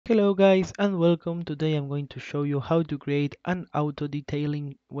Hello guys and welcome. Today I'm going to show you how to create an auto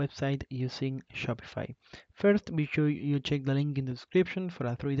detailing website using Shopify. First, be sure you check the link in the description for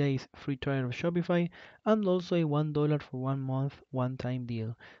a 3 days free trial of Shopify and also a $1 for 1 month one-time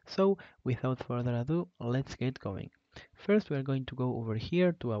deal. So without further ado, let's get going. First, we're going to go over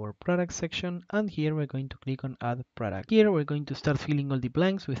here to our product section, and here we're going to click on add product. Here we're going to start filling all the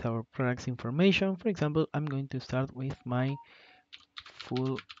blanks with our products information. For example, I'm going to start with my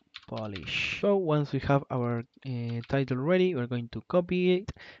full polish. So once we have our title ready, we're going to copy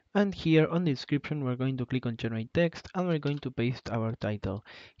it, and here on the description we're going to click on generate text and we're going to paste our title.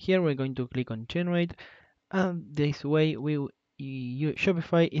 Here we're going to click on generate, and this way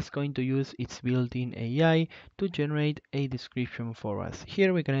Shopify is going to use its built-in AI to generate a description for us.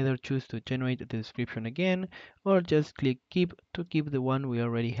 Here we can either choose to generate the description again or just click keep to keep the one we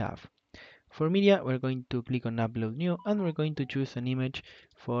already have. For media, we're going to click on upload new and we're going to choose an image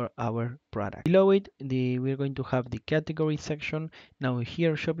for our product. Below it, we're going to have the category section. Now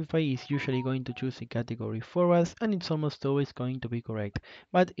here Shopify is usually going to choose a category for us and it's almost always going to be correct.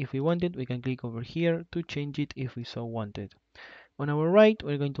 But if we want it, we can click over here to change it if we so wanted. On our right,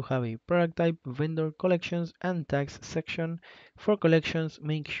 we're going to have a product type, vendor, collections, and tags section. For collections,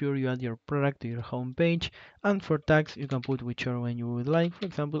 make sure you add your product to your home page, and for tags, you can put whichever one you would like. For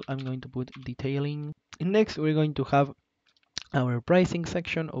example, I'm going to put detailing. And next, we're going to have our pricing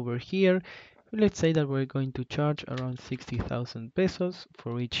section over here. Let's say that we're going to charge around 60,000 pesos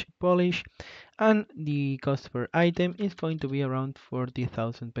for each polish, and the cost per item is going to be around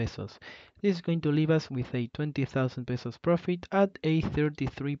 40,000 pesos. This is going to leave us with a 20,000 pesos profit at a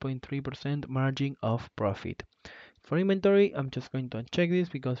 33.3% margin of profit. For inventory, I'm just going to uncheck this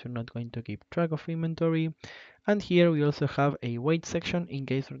because we're not going to keep track of inventory. And here we also have a weight section in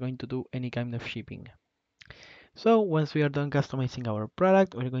case we're going to do any kind of shipping. So once we are done customizing our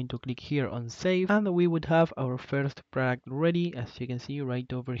product, we're going to click here on save and we would have our first product ready, as you can see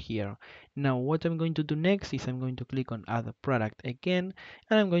right over here. Now what I'm going to do next is I'm going to click on add a product again,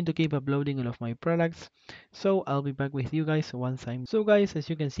 and I'm going to keep uploading all of my products. So I'll be back with you guys once I'm... So guys, as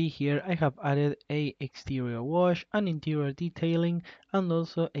you can see here, I have added a exterior wash, an interior detailing, and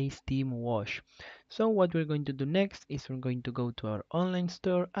also a steam wash. So what we're going to do next is we're going to go to our online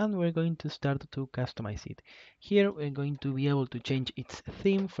store and we're going to start to customize it. Here we're going to be able to change its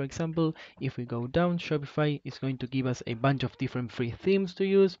theme. For example, if we go down, Shopify is going to give us a bunch of different free themes to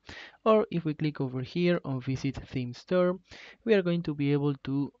use. Or if we click over here on visit theme store, we are going to be able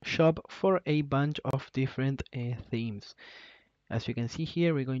to shop for a bunch of different themes. As you can see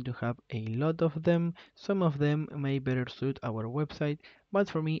here, we're going to have a lot of them. Some of them may better suit our website, but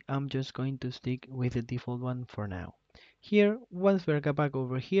for me, I'm just going to stick with the default one for now. Here, once we're back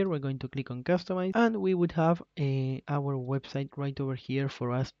over here, we're going to click on customize and we would have our website right over here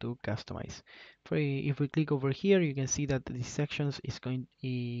for us to customize. If we click over here, you can see that these sections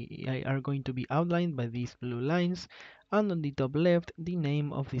are going to be outlined by these blue lines, and on the top left, the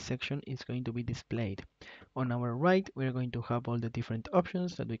name of the section is going to be displayed. On our right, we're going to have all the different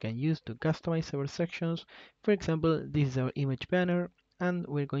options that we can use to customize our sections. For example, this is our image banner, and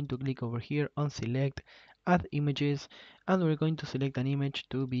we're going to click over here on select, add images, and we're going to select an image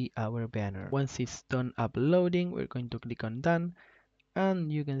to be our banner. Once it's done uploading, we're going to click on done,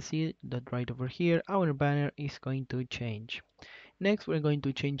 and you can see that right over here, our banner is going to change. Next, we're going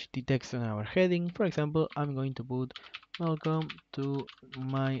to change the text on our heading. For example, I'm going to put welcome to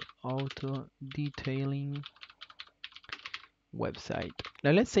my auto detailing website.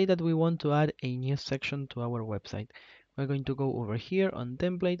 Now let's say that we want to add a new section to our website. We're going to go over here on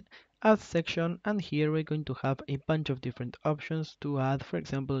template, add section, and here we're going to have a bunch of different options to add, for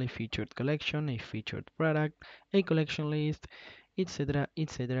example, a featured collection, a featured product, a collection list, etc,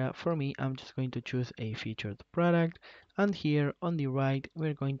 etc. For me, I'm just going to choose a featured product, and here on the right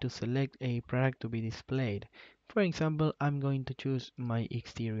we're going to select a product to be displayed. For example, I'm going to choose my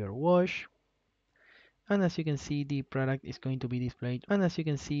exterior wash, and as you can see, the product is going to be displayed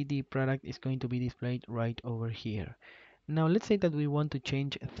right over here. Now let's say that we want to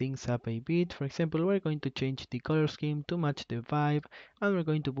change things up a bit. For example, we're going to change the color scheme to match the vibe, and we're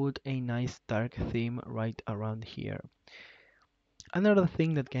going to put a nice dark theme right around here. Another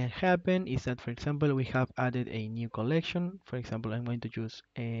thing that can happen is that, for example, we have added a new collection. For example, I'm going to choose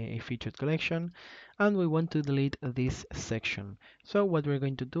a featured collection, and we want to delete this section. So what we're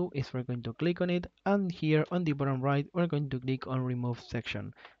going to do is we're going to click on it, and here on the bottom right, we're going to click on remove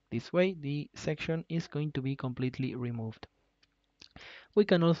section. This way, the section is going to be completely removed. We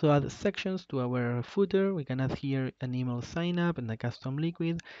can also add sections to our footer. We can add here an email sign up and a custom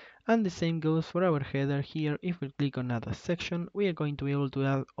liquid. And the same goes for our header here. If we click on add a section, we are going to be able to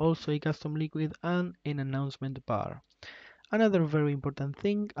add also a custom liquid and an announcement bar. Another very important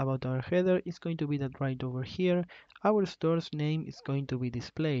thing about our header is going to be that right over here, our store's name is going to be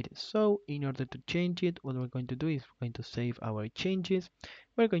displayed. So in order to change it, what we're going to do is we're going to save our changes.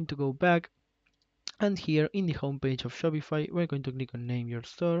 We're going to go back, and here in the home page of Shopify, we're going to click on name your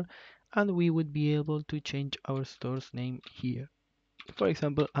store, and we would be able to change our store's name here. For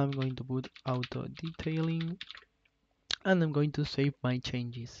example, I'm going to put auto detailing, and I'm going to save my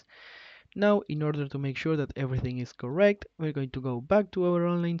changes. Now, in order to make sure that everything is correct, we're going to go back to our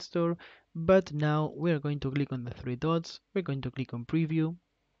online store, but now we're going to click on the three dots, we're going to click on preview,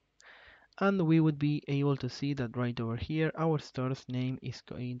 and we would be able to see that right over here, our store's name is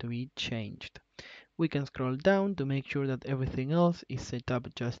going to be changed. We can scroll down to make sure that everything else is set up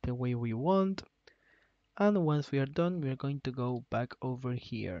just the way we want. And once we are done, we're going to go back over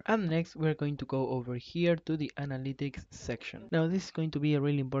here. And next, we're going to go over here to the analytics section. Now, this is going to be a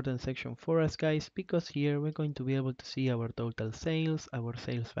really important section for us, guys, because here we're going to be able to see our total sales, our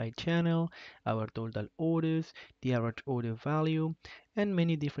sales by channel, our total orders, the average order value, and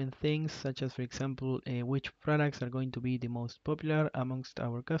many different things, such as, for example, which products are going to be the most popular amongst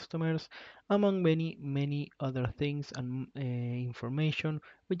our customers, among many other things and information,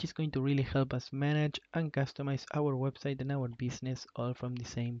 which is going to really help us manage and customize our website and our business all from the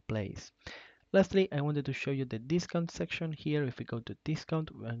same place. Lastly, I wanted to show you the discount section here. If we go to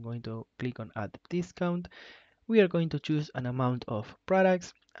discount, I'm going to click on add discount. We are going to choose an amount of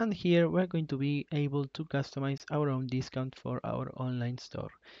products, and here we're going to be able to customize our own discount for our online store.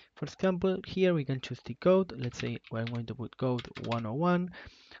 For example, here we can choose the code. Let's say I'm going to put code 101,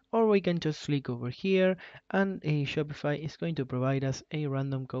 or we can just click over here and a Shopify is going to provide us a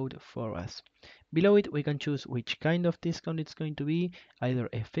random code for us. Below it, we can choose which kind of discount it's going to be, either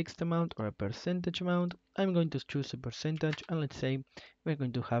a fixed amount or a percentage amount. I'm going to choose a percentage, and let's say we're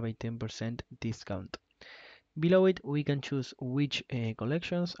going to have a 10% discount. Below it, we can choose which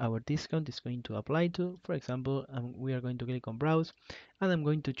collections our discount is going to apply to. For example, we are going to click on browse, and I'm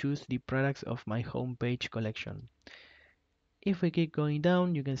going to choose the products of my homepage collection. If we keep going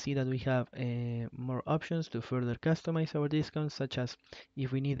down, you can see that we have more options to further customize our discounts, such as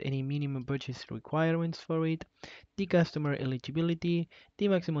if we need any minimum purchase requirements for it, the customer eligibility, the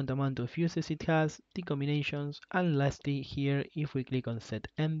maximum amount of uses it has, the combinations, and lastly here, if we click on set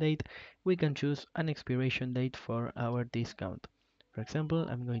end date, we can choose an expiration date for our discount. For example,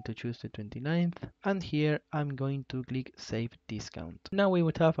 I'm going to choose the 29th, and here I'm going to click Save Discount. Now we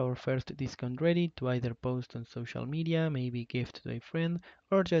would have our first discount ready to either post on social media, maybe gift to a friend,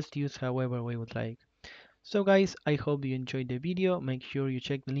 or just use however we would like. So guys, I hope you enjoyed the video. Make sure you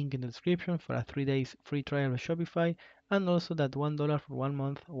check the link in the description for a 3 days free trial of Shopify, and also that $1 for 1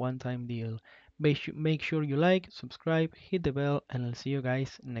 month one-time deal. Make sure you like, subscribe, hit the bell, and I'll see you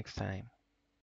guys next time.